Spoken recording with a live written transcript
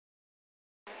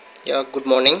Yeah, good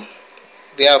morning.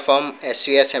 We are from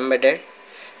svsembedded.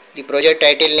 The project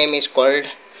title name is called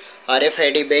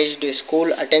RFID based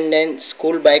school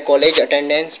by college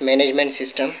attendance management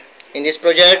system. In this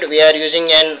project we are using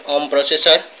an ARM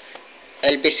processor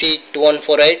LPC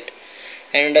 2148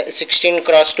 and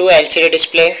 16x2 LCD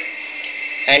display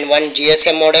and one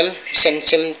GSM modem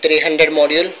SIM 300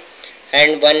 module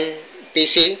and one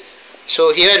PC.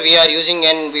 So here we are using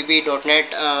an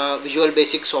VB.NET Visual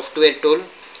Basic software tool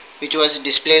which was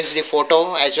displays the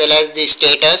photo as well as the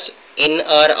status in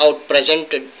or out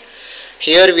presented.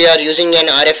 Here we are using an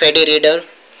RFID reader.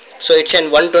 So it's an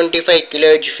 125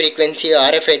 kHz frequency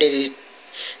RFID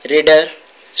reader.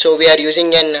 So we are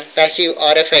using an passive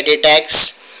RFID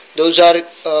tags. Those are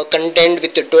contained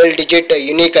with the 12-digit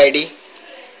unique ID.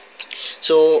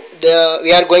 So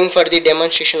we are going for the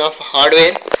demonstration of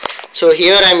hardware. So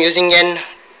here I am using an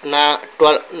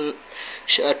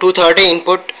 230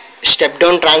 input step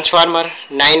down transformer,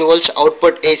 9 volts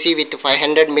output AC with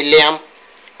 500 milliamp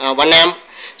 1 amp.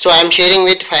 So I am sharing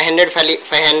with 500 for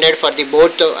the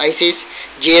both ICs,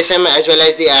 GSM as well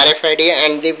as the RFID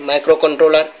and the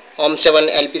microcontroller ARM7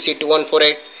 LPC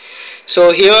 2148.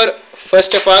 So here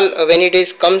first of all when it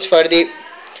is comes for the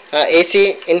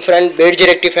AC in front bridge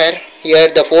rectifier, here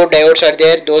the 4 diodes are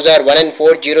there. Those are 1 and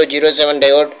 4007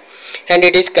 diode and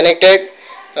it is connected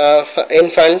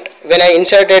in front. When I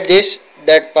inserted this,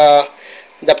 that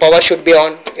the power should be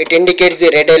on. It indicates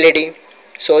the red LED.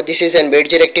 So this is an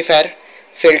bridge rectifier.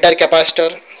 Filter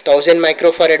capacitor 1000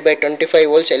 microfarad by 25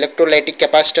 volts electrolytic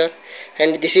capacitor,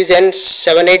 and this is an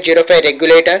 7805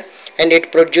 regulator and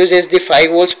it produces the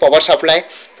 5 volts power supply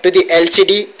to the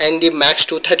LCD and the max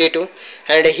 232.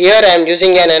 And here I am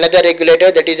using another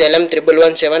regulator, that is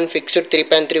LM1117 fixed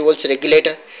 3.3 volts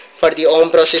regulator for the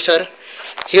ARM processor.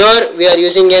 Here we are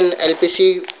using an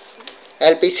LPC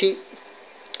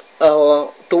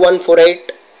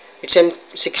 2148. It's an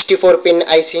 64 pin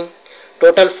IC.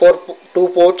 Total 2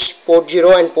 ports, port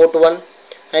 0 and port 1,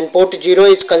 and port 0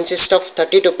 is consist of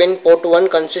 32 pin, port 1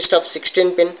 consists of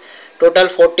 16 pin, total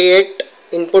 48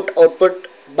 input output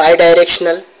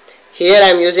bidirectional. Here I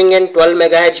am using an 12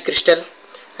 MHz crystal,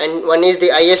 and one is the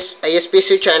ISP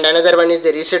switch and another one is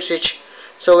the reset switch.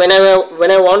 So when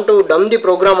I want to dump the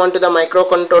program onto the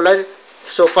microcontroller,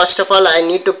 so first of all I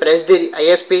need to press the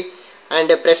ISP and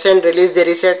press and release the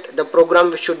reset. The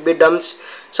program should be dumped.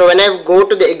 So when I go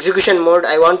to the execution mode,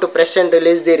 I want to press and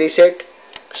release the reset,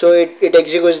 so it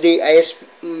executes the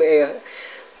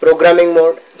programming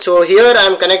mode. So here I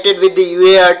am connected with the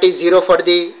UART 0 for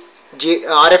the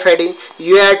RFID,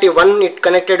 UART 1 it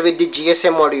connected with the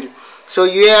GSM module. So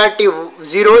UART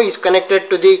 0 is connected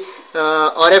to the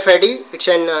RFID. It's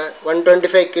an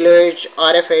 125 kHz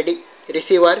RFID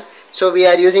receiver. So we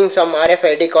are using some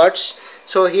RFID cards.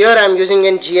 So here I am using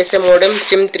an GSM modem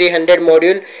SIM 300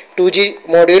 module, 2G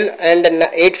module and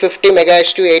 850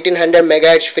 MHz to 1800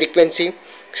 MHz frequency.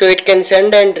 So it can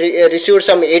send and receive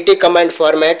some 80 command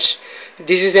formats.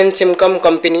 This is an Simcom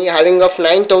company having of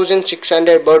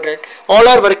 9600 baud rate. All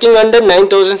are working under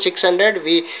 9600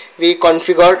 we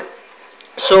configured.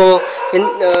 So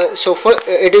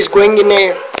it is going in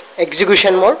a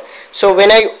execution mode. So when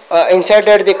I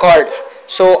inserted the card,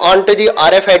 so onto the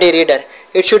RFID reader,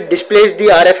 it should display the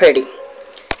RFID.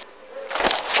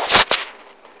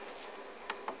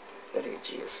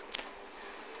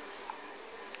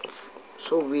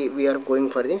 So we are going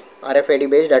for the RFID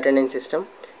based attendance system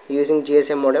using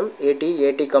GSM modem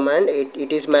 80 command.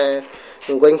 It is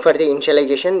going for the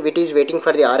initialization, which is waiting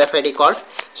for the RFID card.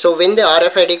 So when the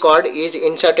RFID card is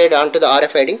inserted onto the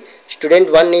RFID, student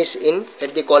 1 is in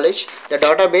at the college. The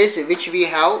database which we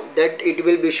have, that it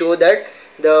will be show that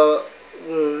the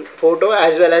photo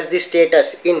as well as the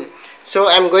status in. So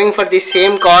I am going for the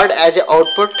same card as a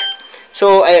output.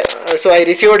 So I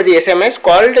received the SMS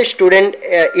called student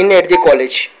in at the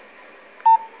college.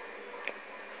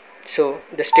 So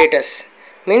the status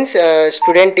means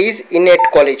student is in at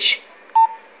college.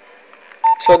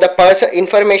 So the person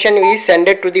information is sent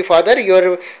to the father,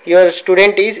 your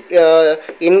student is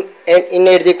in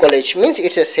at the college, means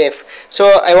it's a safe.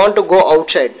 So I want to go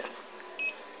outside.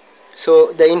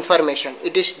 So the information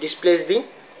it is displays the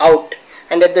out,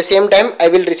 and at the same time I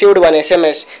will receive one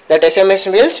SMS. That SMS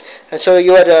means so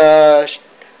your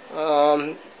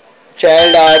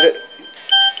child are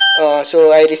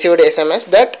so I received SMS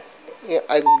that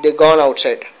they gone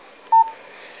outside.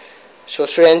 So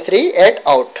student 3 at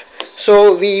out.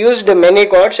 So we used many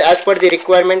cards as per the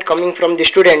requirement coming from the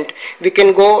student. We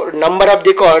can go number of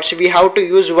the cards. We have to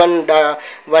use one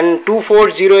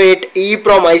 2408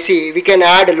 EEPROM IC. We can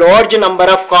add large number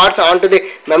of cards onto the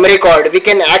memory card. We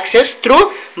can access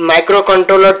through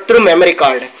microcontroller through memory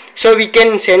card. So we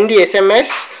can send the SMS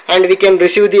and we can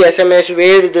receive the SMS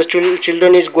where the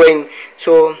children is going.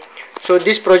 So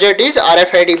this project is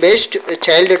RFID based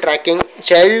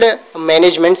child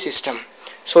management system.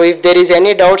 So if there is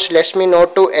any doubts, let me know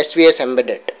to SVS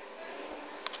embedded.